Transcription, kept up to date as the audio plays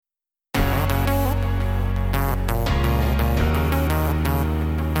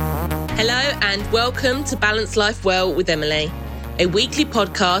Hello and welcome to Balance Life Well with Emily, a weekly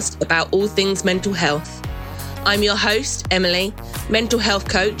podcast about all things mental health. I'm your host, Emily, mental health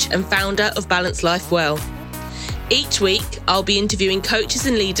coach and founder of Balance Life Well. Each week, I'll be interviewing coaches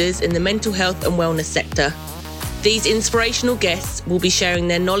and leaders in the mental health and wellness sector. These inspirational guests will be sharing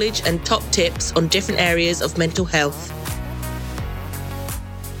their knowledge and top tips on different areas of mental health.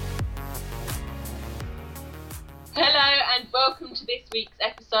 Welcome to this week's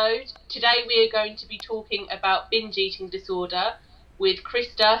episode. Today we are going to be talking about binge eating disorder with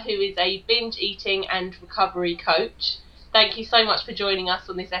Krista, who is a binge eating and recovery coach. Thank you so much for joining us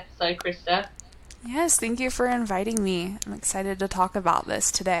on this episode, Krista. Yes, thank you for inviting me. I'm excited to talk about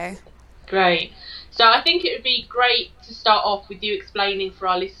this today. Great. So I think it would be great to start off with you explaining for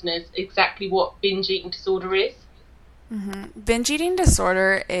our listeners exactly what binge eating disorder is. Binge eating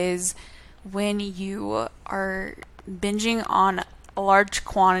disorder is when you are binging on a large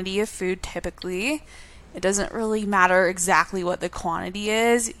quantity of food typically. It doesn't really matter exactly what the quantity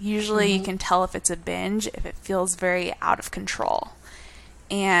is. Usually you can tell if it's a binge if it feels very out of control.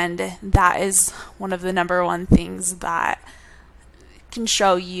 And that is one of the number one things that can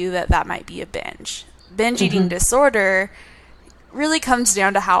show you that that might be a binge. Binge eating disorder really comes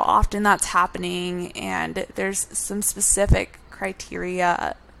down to how often that's happening, and there's some specific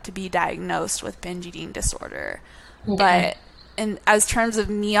criteria to be diagnosed with binge eating disorder. Okay. But as terms of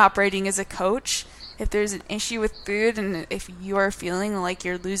me operating as a coach, if there's an issue with food and if you are feeling like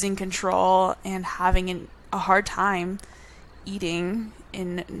you're losing control and having a hard time eating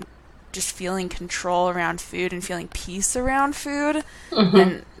and just feeling control around food and feeling peace around food,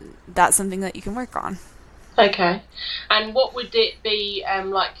 then that's something that you can work on. Okay. And what would it be,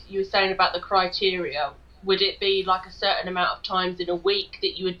 like you were saying about the criteria? Would it be like a certain amount of times in a week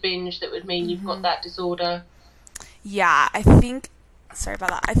that you would binge that would mean you've got that disorder? Yeah, I think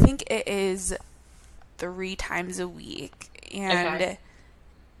it is 3 times a week and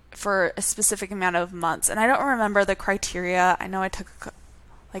for a specific amount of months. And I don't remember the criteria. I know I took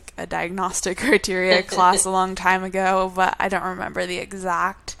a diagnostic criteria class a long time ago, but I don't remember the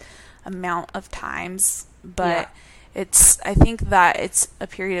exact amount of times. But I think that it's a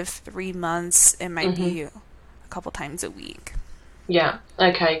period of 3 months. It might be a couple times a week. Yeah.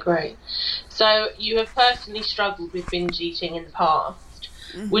 Okay, great. So you have personally struggled with binge eating in the past.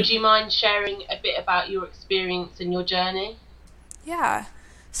 Would you mind sharing a bit about your experience and your journey? Yeah.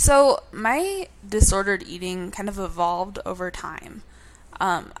 So my disordered eating kind of evolved over time.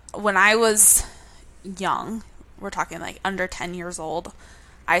 When I was young, we're talking like under 10 years old,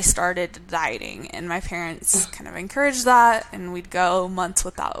 I started dieting, and my parents kind of encouraged that, and we'd go months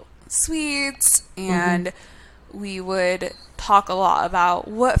without sweets, and we would talk a lot about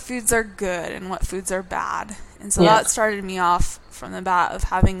what foods are good and what foods are bad. And so that started me off from the bat of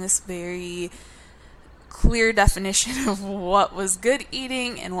having this very clear definition of what was good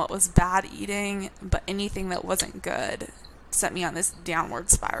eating and what was bad eating, but anything that wasn't good set me on this downward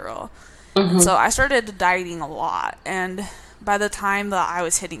spiral. And so I started dieting a lot, and by the time that I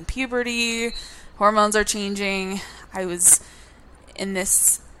was hitting puberty, hormones are changing, I was in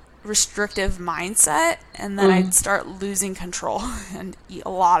this restrictive mindset, and then I'd start losing control and eat a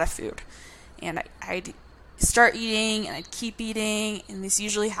lot of food. And I'd start eating, and I'd keep eating, and this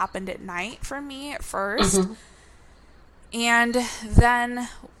usually happened at night for me at first. And then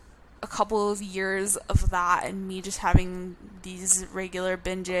a couple of years of that and me just having these regular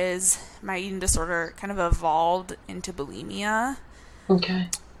binges, my eating disorder kind of evolved into bulimia. Okay.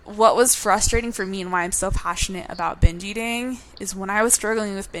 What was frustrating for me and why I'm so passionate about binge eating is when I was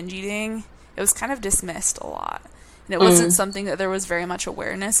struggling with binge eating, it was kind of dismissed a lot. And it wasn't something that there was very much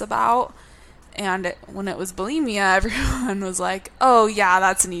awareness about. And when it was bulimia, everyone was like, oh yeah,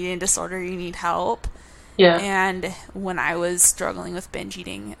 that's an eating disorder, you need help. Yeah. And when I was struggling with binge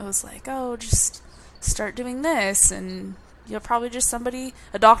eating, it was like, oh, just start doing this, and you're probably just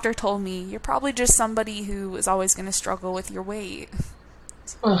a doctor told me, you're probably just somebody who is always going to struggle with your weight.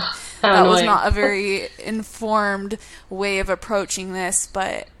 That was not a very informed way of approaching this,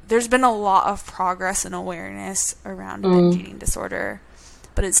 but there's been a lot of progress and awareness around binge eating disorder,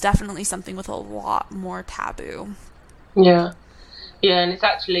 but it's definitely something with a lot more taboo. Yeah. Yeah, and it's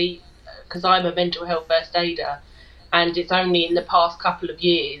actually, because I'm a mental health first aider, and it's only in the past couple of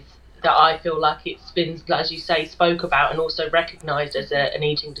years that I feel like it's been, as you say, spoke about and also recognised as an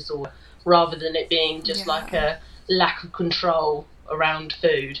eating disorder, rather than it being just like a lack of control around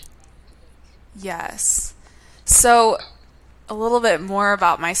food. Yes. So a little bit more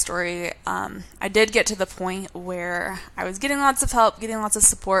about my story. I did get to the point where I was getting lots of help, getting lots of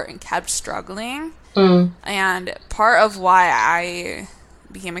support, and kept struggling. And part of why I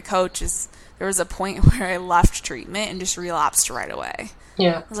became a coach is there was a point where I left treatment and just relapsed right away.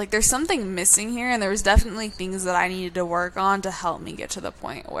 Yeah. I was like, there's something missing here, and there was definitely things that I needed to work on to help me get to the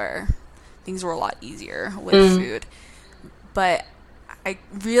point where things were a lot easier with food. But I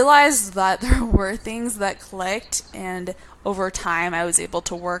realized that there were things that clicked, and over time I was able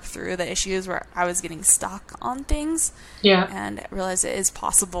to work through the issues where I was getting stuck on things. Yeah. And I realized it is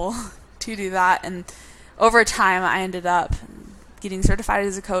possible to do that. And over time I ended up getting certified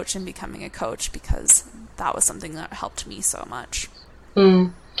as a coach and becoming a coach because that was something that helped me so much.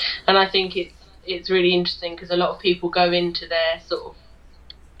 And I think it's really interesting because a lot of people go into their sort of,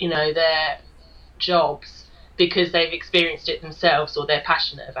 their jobs because they've experienced it themselves or they're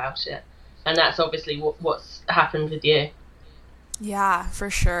passionate about it. And that's obviously what's happened with you. Yeah, for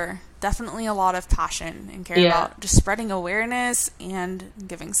sure. Definitely a lot of passion and care about just spreading awareness and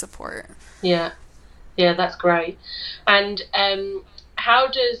giving support. Yeah. Yeah, that's great. And how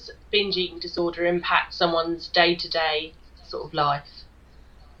does binge eating disorder impact someone's day-to-day sort of life?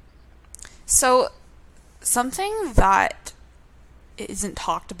 So something that isn't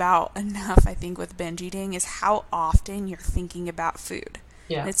talked about enough, I think, with binge eating is how often you're thinking about food.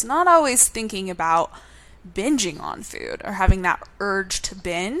 Yeah. And it's not always thinking about binging on food or having that urge to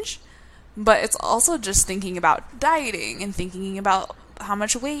binge, but it's also just thinking about dieting and thinking about how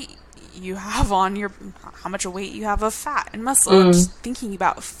much weight you have of fat and muscle, and just thinking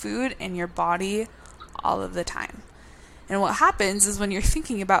about food and your body all of the time. And what happens is when you're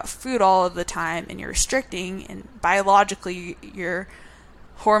thinking about food all of the time and you're restricting, and biologically your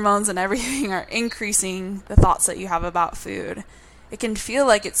hormones and everything are increasing the thoughts that you have about food, it can feel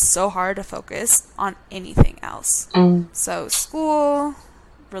like it's so hard to focus on anything else. So school,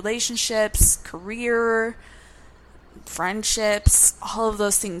 relationships, career, friendships, all of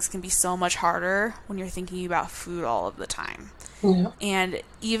those things can be so much harder when you're thinking about food all of the time. Yeah. And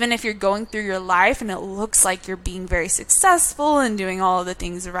even if you're going through your life and it looks like you're being very successful and doing all of the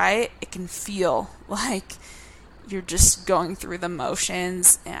things right, it can feel like you're just going through the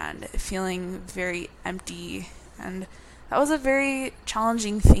motions and feeling very empty. And that was a very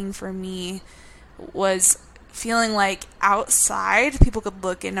challenging thing for me, was feeling like outside people could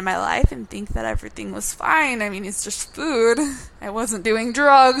look into my life and think that everything was fine. I mean, it's just food. I wasn't doing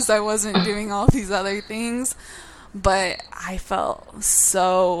drugs. I wasn't doing all these other things. But I felt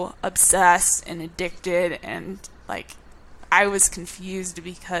so obsessed and addicted, and like I was confused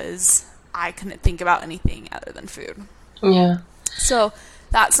because I couldn't think about anything other than food. Yeah. So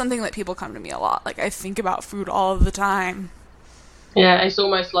that's something that people come to me a lot. Like, I think about food all of the time. Yeah, it's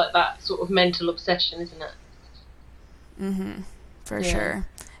almost like that sort of mental obsession, isn't it? For sure.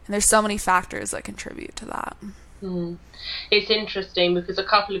 And there's so many factors that contribute to that. It's interesting because a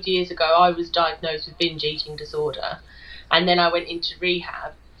couple of years ago I was diagnosed with binge eating disorder, and then I went into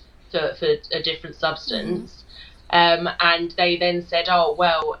rehab for a different substance, and they then said,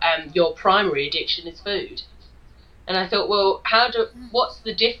 your primary addiction is food. And I thought, well, what's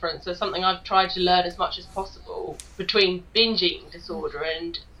the difference? There's something I've tried to learn as much as possible between binge eating disorder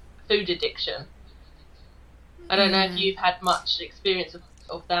and food addiction. I don't know if you've had much experience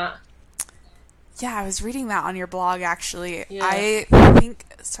of that. Yeah, I was reading that on your blog, actually. Yeah. I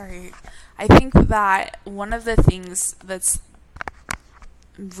think that one of the things that's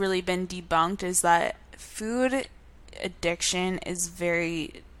really been debunked is that food addiction is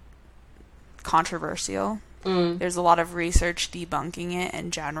very controversial. There's a lot of research debunking it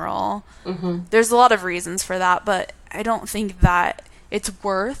in general. There's a lot of reasons for that, but I don't think that it's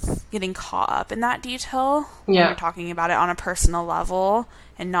worth getting caught up in that detail when you're talking about it on a personal level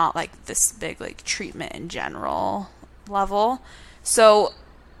and not like this big like treatment in general level. So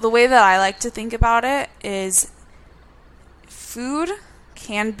the way that I like to think about it is food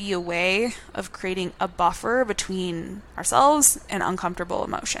can be a way of creating a buffer between ourselves and uncomfortable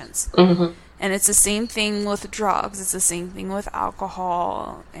emotions. And it's the same thing with drugs. It's the same thing with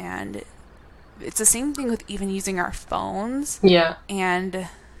alcohol, and it's the same thing with even using our phones and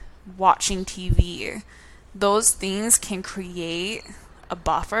watching TV. Those things can create a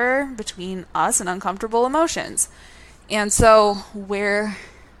buffer between us and uncomfortable emotions. And so where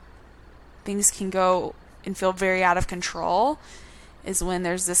things can go and feel very out of control is when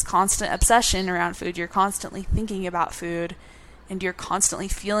there's this constant obsession around food. You're constantly thinking about food, and you're constantly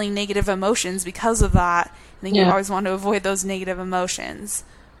feeling negative emotions because of that. And then you always want to avoid those negative emotions.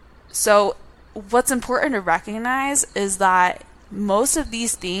 So what's important to recognize is that most of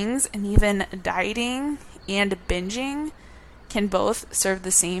these things, and even dieting and binging, can both serve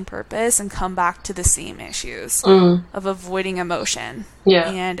the same purpose and come back to the same issues of avoiding emotion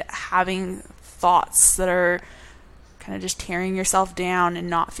and having thoughts that are kind of just tearing yourself down and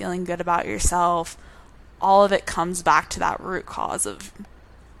not feeling good about yourself, all of it comes back to that root cause of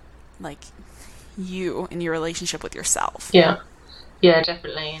like you and your relationship with yourself. Yeah,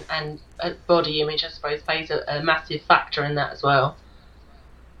 definitely. And body image, I suppose, plays a massive factor in that as well.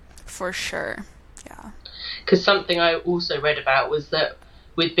 For sure. Yeah. Because something I also read about was that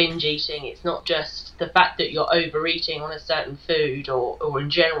with binge eating, it's not just the fact that you're overeating on a certain food or in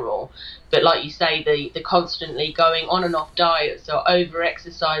general, but like you say, the constantly going on and off diets or over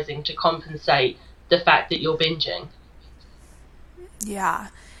exercising to compensate the fact that you're binging. Yeah.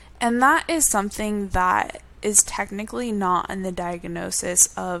 And that is something that is technically not in the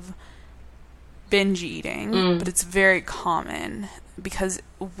diagnosis of binge eating, but it's very common, because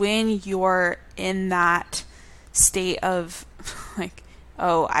when you're in that state of like,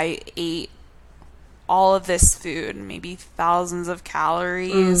 oh, I ate all of this food, maybe thousands of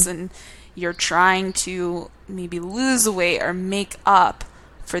calories, and you're trying to maybe lose weight or make up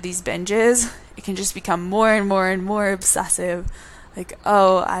for these binges, it can just become more and more and more obsessive. Like,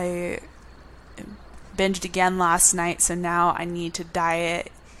 oh, I binged again last night, so now I need to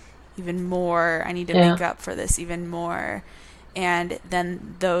diet even more. I need to make up for this even more. And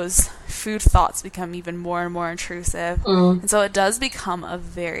then those food thoughts become even more and more intrusive. And so it does become a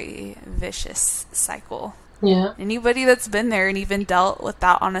very vicious cycle. Yeah. Anybody that's been there and even dealt with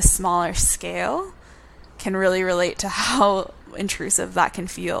that on a smaller scale can really relate to how intrusive that can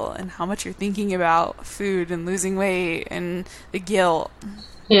feel and how much you're thinking about food and losing weight and the guilt.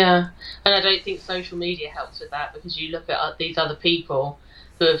 Yeah. And I don't think social media helps with that, because you look at these other people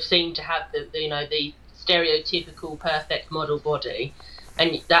who have seemed to have the stereotypical perfect model body,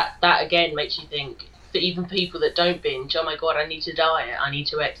 and that again makes you think that even people that don't binge, oh my god, I need to diet, I need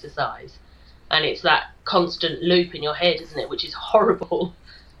to exercise, and it's that constant loop in your head, isn't it, which is horrible.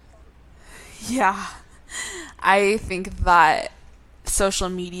 Yeah, I think that social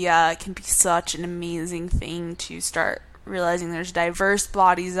media can be such an amazing thing to start realizing there's diverse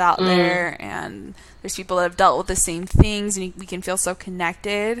bodies out there, and there's people that have dealt with the same things, and we can feel so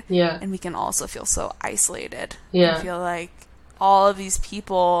connected, and we can also feel so isolated. I feel like all of these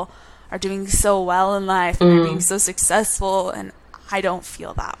people are doing so well in life and are being so successful, and I don't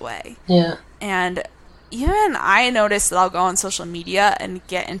feel that way. And even I notice that I'll go on social media and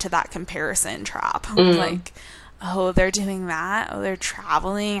get into that comparison trap. Like, oh, they're doing that. Oh, they're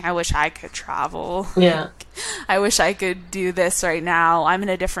traveling. I wish I could travel. I wish I could do this right now. I'm in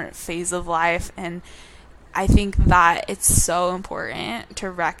a different phase of life. And I think that it's so important to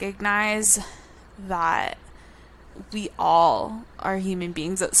recognize that we all are human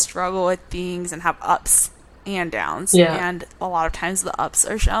beings that struggle with things and have ups and downs. And a lot of times the ups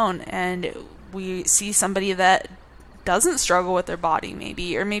are shown. And we see somebody that doesn't struggle with their body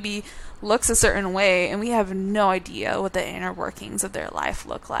maybe, or maybe looks a certain way, and we have no idea what the inner workings of their life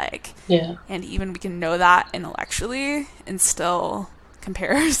look like. And even we can know that intellectually and still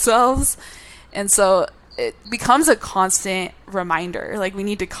compare ourselves. And so it becomes a constant reminder. Like, we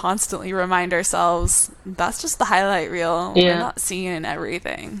need to constantly remind ourselves that's just the highlight reel. We're not seeing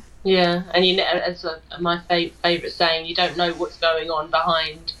everything. And as my favourite saying, you don't know what's going on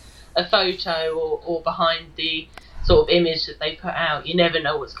behind a photo or behind the sort of image that they put out. You never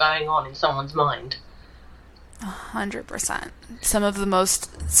know what's going on in someone's mind. 100%. Some of the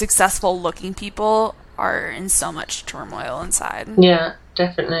most successful looking people are in so much turmoil inside. Yeah,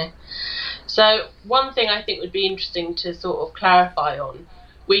 definitely. So one thing I think would be interesting to sort of clarify on,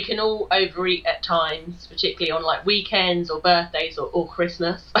 we can all overeat at times, particularly on like weekends or birthdays or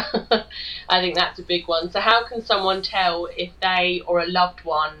Christmas. I think that's a big one. So how can someone tell if they or a loved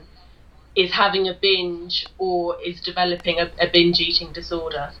one is having a binge or is developing a binge eating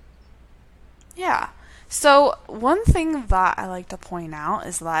disorder? Yeah. So one thing that I like to point out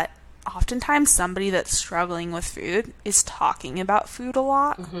is that oftentimes somebody that's struggling with food is talking about food a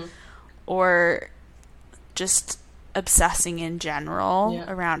lot, or just obsessing in general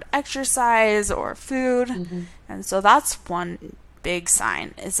around exercise or food. And so that's one big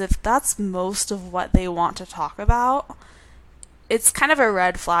sign, is if that's most of what they want to talk about, it's kind of a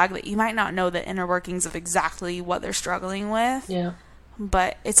red flag that you might not know the inner workings of exactly what they're struggling with.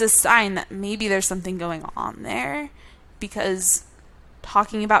 But it's a sign that maybe there's something going on there, because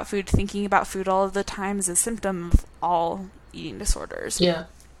talking about food, thinking about food all of the time is a symptom of all eating disorders.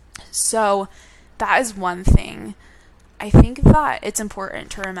 So that is one thing. I think that it's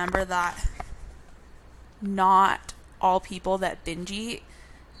important to remember that not all people that binge eat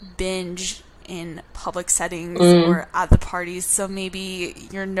binge in public settings or at the parties. So maybe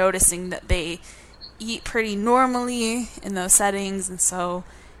you're noticing that they eat pretty normally in those settings, and so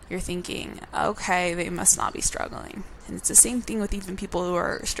you're thinking, okay, they must not be struggling. And it's the same thing with even people who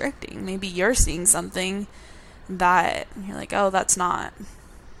are restricting. Maybe you're seeing something that you're like, oh, that's not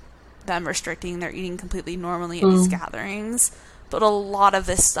them restricting. They're eating completely normally at these gatherings. But a lot of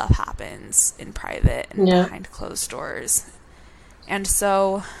this stuff happens in private and behind closed doors. And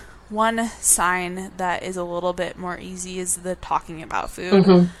so one sign that is a little bit more easy is the talking about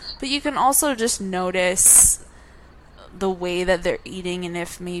food. But you can also just notice the way that they're eating, and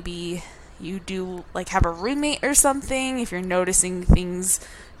if maybe you do like have a roommate or something, if you're noticing things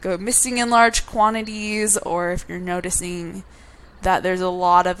go missing in large quantities, or if you're noticing that there's a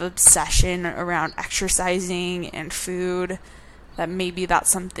lot of obsession around exercising and food, that maybe that's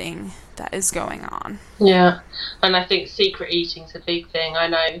something that is going on. Yeah, and I think secret eating's a big thing. I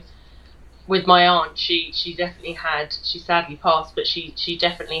know with my aunt, she definitely had, she sadly passed, but she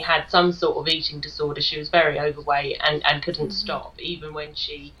definitely had some sort of eating disorder. She was very overweight and couldn't stop. Even when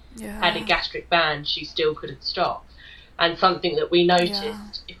she had a gastric band, she still couldn't stop. And something that we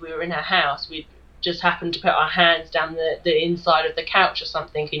noticed, if we were in her house, we'd just happen to put our hands down the inside of the couch or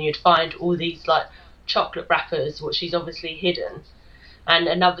something, and you'd find all these like chocolate wrappers, which she's obviously hidden. And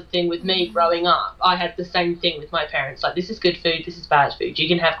another thing with me growing up, I had the same thing with my parents, like, this is good food, this is bad food, you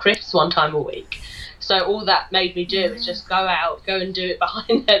can have crisps one time a week. So all that made me do is just go and do it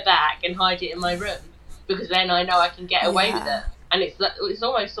behind their back and hide it in my room, because then I know I can get away with it. And it's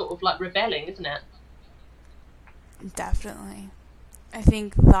almost sort of like rebelling, isn't it? Definitely. I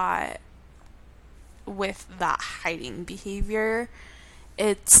think that with that hiding behavior,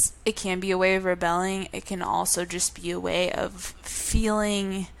 it can be a way of rebelling. It can also just be a way of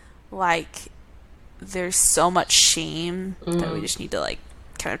feeling like there's so much shame that we just need to like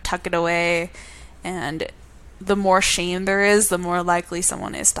kind of tuck it away. And the more shame there is, the more likely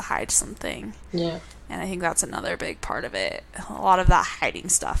someone is to hide something. Yeah. And I think that's another big part of it. A lot of that hiding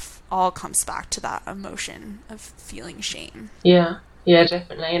stuff all comes back to that emotion of feeling shame. Yeah,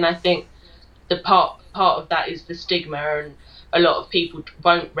 definitely. And I think the part of that is the stigma, and a lot of people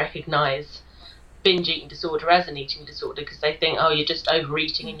won't recognise binge eating disorder as an eating disorder because they think, oh, you're just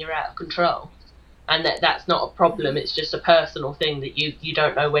overeating and you're out of control. And that's not a problem, it's just a personal thing that you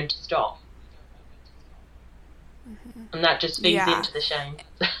don't know when to stop. And that just feeds into the shame.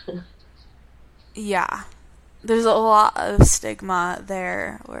 Yeah. There's a lot of stigma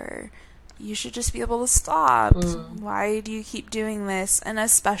there where you should just be able to stop. Why do you keep doing this? And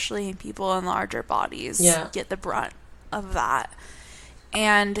especially people in larger bodies get the brunt of that.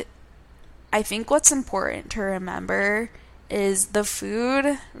 And I think what's important to remember is the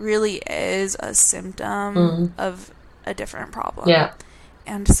food really is a symptom of a different problem. Yeah.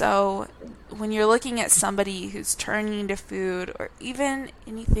 And so when you're looking at somebody who's turning to food, or even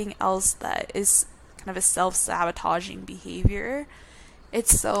anything else that is kind of a self-sabotaging behavior,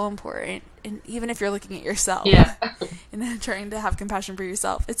 it's so important. And even if you're looking at yourself and then trying to have compassion for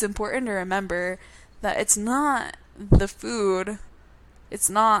yourself, it's important to remember that it's not the food, it's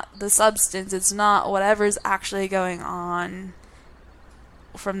not the substance, it's not whatever's actually going on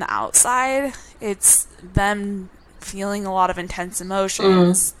from the outside. It's them feeling a lot of intense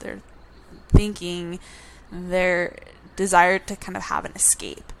emotions. They're thinking, their desire to kind of have an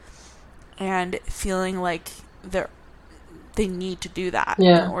escape, and feeling like they need to do that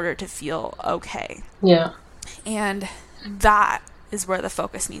in order to feel okay. Yeah. And that is where the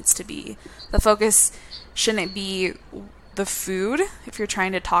focus needs to be. The focus shouldn't be the food. If you're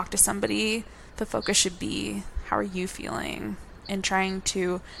trying to talk to somebody, the focus should be, how are you feeling? And trying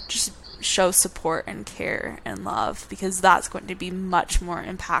to just show support and care and love, because that's going to be much more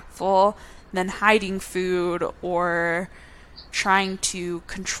impactful than hiding food or trying to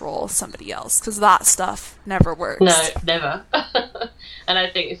control somebody else, because that stuff never works. No, never. And I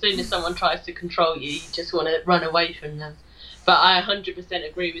think as soon as someone tries to control you, you just want to run away from them. But I 100%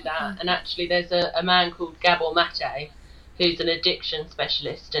 agree with that. And actually there's a man called Gabor Mate who's an addiction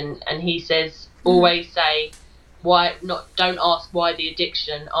specialist, and he says, always say, don't ask why the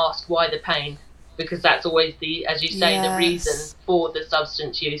addiction, ask why the pain, because that's always the, as you say, the reason for the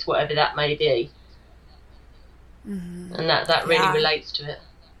substance use, whatever that may be. And that really relates to it.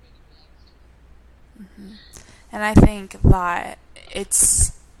 And I think that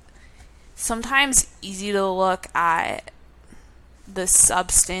it's sometimes easy to look at the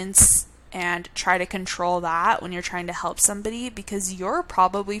substance and try to control that when you're trying to help somebody, because you're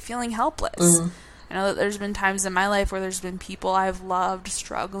probably feeling helpless. I know that there's been times in my life where there's been people I've loved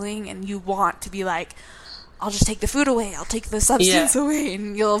struggling, and you want to be like, I'll just take the food away, I'll take the substance away,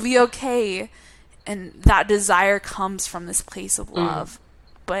 and you'll be okay. And that desire comes from this place of love,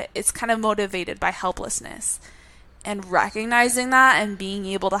 but it's kind of motivated by helplessness. And recognizing that and being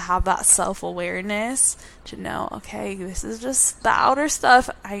able to have that self-awareness to know, okay, this is just the outer stuff.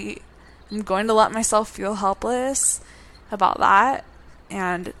 I'm going to let myself feel helpless about that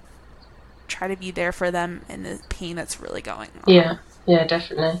and try to be there for them in the pain that's really going on. Yeah,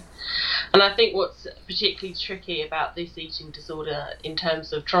 definitely. And I think what's particularly tricky about this eating disorder in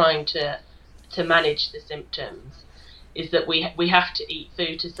terms of trying to manage the symptoms is that we have to eat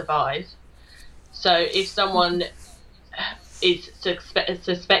food to survive. So if someone is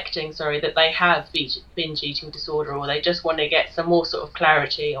suspecting that they have binge eating disorder, or they just want to get some more sort of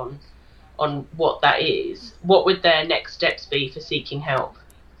clarity on what that is, what would their next steps be for seeking help?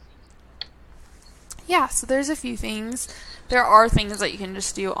 Yeah, so there's a few things. There are things that you can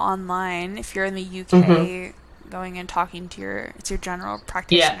just do online. If you're in the UK, going and talking to your general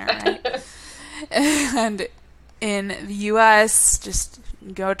practitioner, right? And in the US, just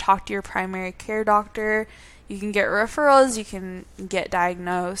go talk to your primary care doctor. You can get referrals, you can get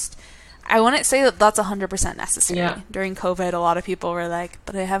diagnosed. I wouldn't say that that's 100% necessary. Yeah. During COVID, a lot of people were like,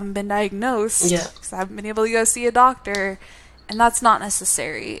 but I haven't been diagnosed because I haven't been able to go see a doctor. And that's not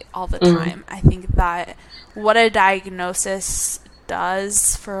necessary all the time. I think that what a diagnosis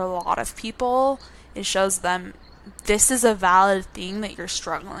does for a lot of people, it shows them this is a valid thing that you're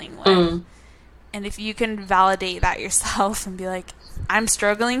struggling with. And if you can validate that yourself and be like, I'm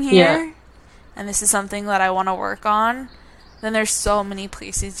struggling here, and this is something that I want to work on, then there's so many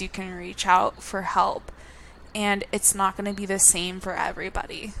places you can reach out for help. And it's not going to be the same for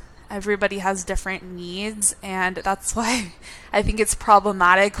everybody. Everybody has different needs, and that's why I think it's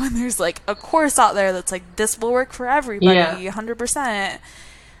problematic when there's like a course out there that's like, this will work for everybody, 100%.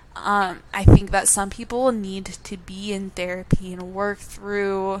 I think that some people need to be in therapy and work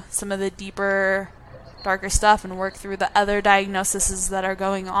through some of the deeper, darker stuff and work through the other diagnoses that are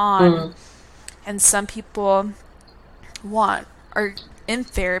going on. And some people are in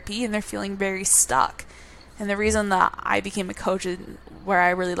therapy and they're feeling very stuck. And the reason that I became a coach and where I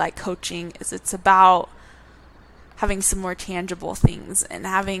really like coaching is it's about having some more tangible things and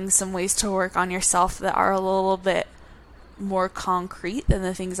having some ways to work on yourself that are a little bit more concrete than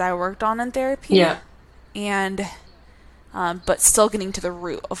the things I worked on in therapy. And but still getting to the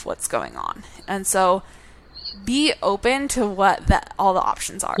root of what's going on. And so be open to what all the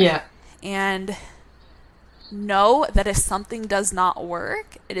options are. And know that if something does not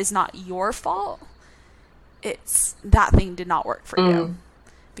work, it is not your fault. It's that thing did not work for you.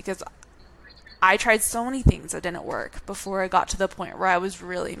 Because I tried so many things that didn't work before I got to the point where I was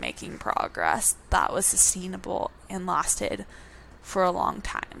really making progress that was sustainable and lasted for a long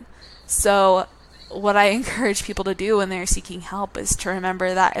time. So what I encourage people to do when they're seeking help is to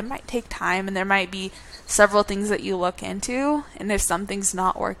remember that it might take time and there might be several things that you look into. And if something's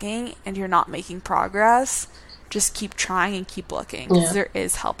not working and you're not making progress, just keep trying and keep looking because there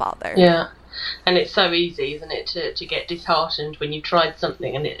is help out there. And it's so easy, isn't it, to get disheartened when you've tried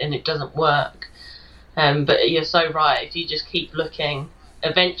something and it doesn't work. But you're so right. If you just keep looking,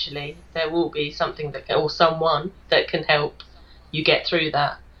 eventually there will be something or someone that can help you get through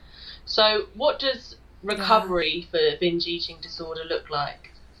that. So what does recovery for binge eating disorder look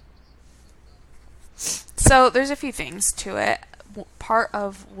like? So there's a few things to it. Part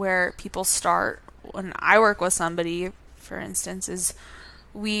of where people start when I work with somebody, for instance, is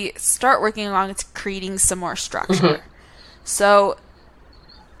we start working on creating some more structure. So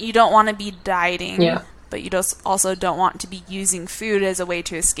you don't want to be dieting, but you also don't want to be using food as a way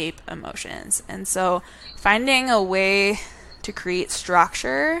to escape emotions. And so finding a way to create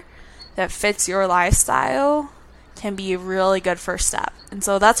structure that fits your lifestyle can be a really good first step. And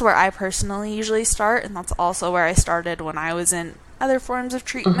so that's where I personally usually start, and that's also where I started when I was in other forms of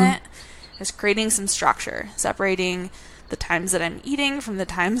treatment, is creating some structure, separating the times that I'm eating from the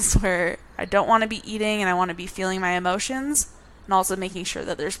times where I don't want to be eating and I want to be feeling my emotions, and also making sure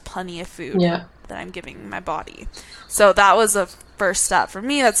that there's plenty of food that I'm giving my body. So that was a first step for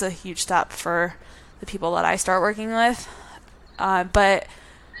me. That's a huge step for the people that I start working with. But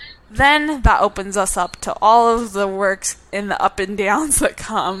then that opens us up to all of the works and the up and downs that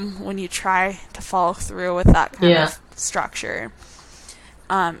come when you try to follow through with that kind of structure.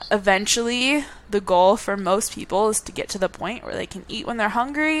 Eventually, the goal for most people is to get to the point where they can eat when they're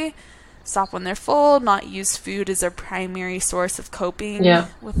hungry, stop when they're full, not use food as their primary source of coping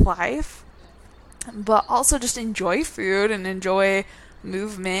with life, but also just enjoy food and enjoy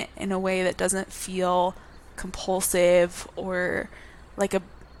movement in a way that doesn't feel compulsive or like a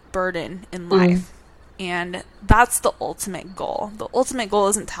burden in life. And that's the ultimate goal. The ultimate goal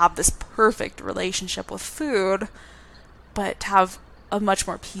isn't to have this perfect relationship with food, but to have a much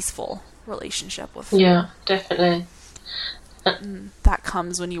more peaceful relationship with food. Yeah, definitely. That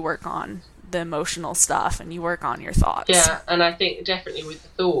comes when you work on the emotional stuff and you work on your thoughts. Yeah, and I think definitely with the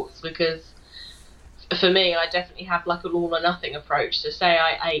thoughts, because for me, I definitely have like an all or nothing approach. So say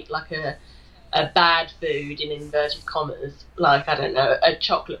I ate like a bad food, in inverted commas, like, I don't know, a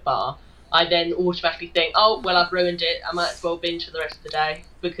chocolate bar, I then automatically think, oh, well, I've ruined it, I might as well binge for the rest of the day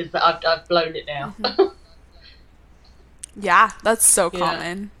because I've blown it now. Yeah, that's so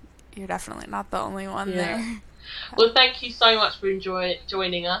common. You're definitely not the only one there. Well, thank you so much for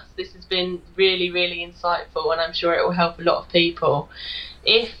joining us. This has been really, really insightful, and I'm sure it will help a lot of people.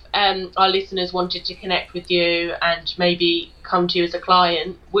 If our listeners wanted to connect with you and maybe come to you as a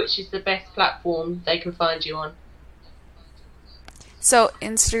client, which is the best platform they can find you on? So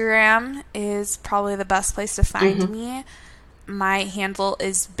Instagram is probably the best place to find me. My handle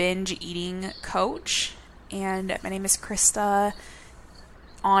is Binge Eating Coach, and my name is Krista.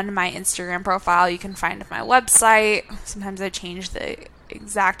 On my Instagram profile, you can find my website. Sometimes I change the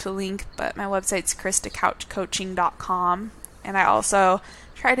exact link, but my website's kristacouchcoaching.com. And I also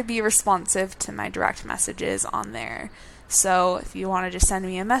try to be responsive to my direct messages on there. So if you want to just send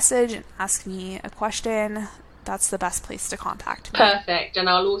me a message and ask me a question, that's the best place to contact me. Perfect. And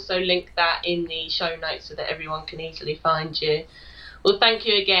I'll also link that in the show notes so that everyone can easily find you. Well, thank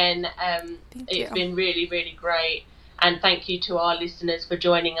you again. It's been really, really great. And thank you to our listeners for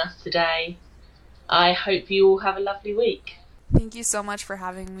joining us today. I hope you all have a lovely week. Thank you so much for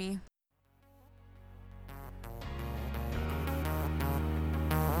having me.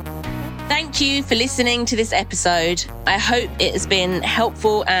 Thank you for listening to this episode. I hope it has been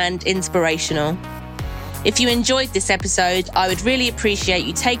helpful and inspirational. If you enjoyed this episode, I would really appreciate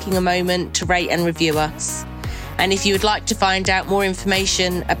you taking a moment to rate and review us. And if you would like to find out more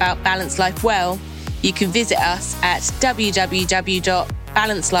information about Balance Life Well, you can visit us at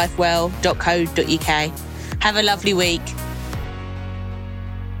www.balancelifewell.co.uk. Have a lovely week.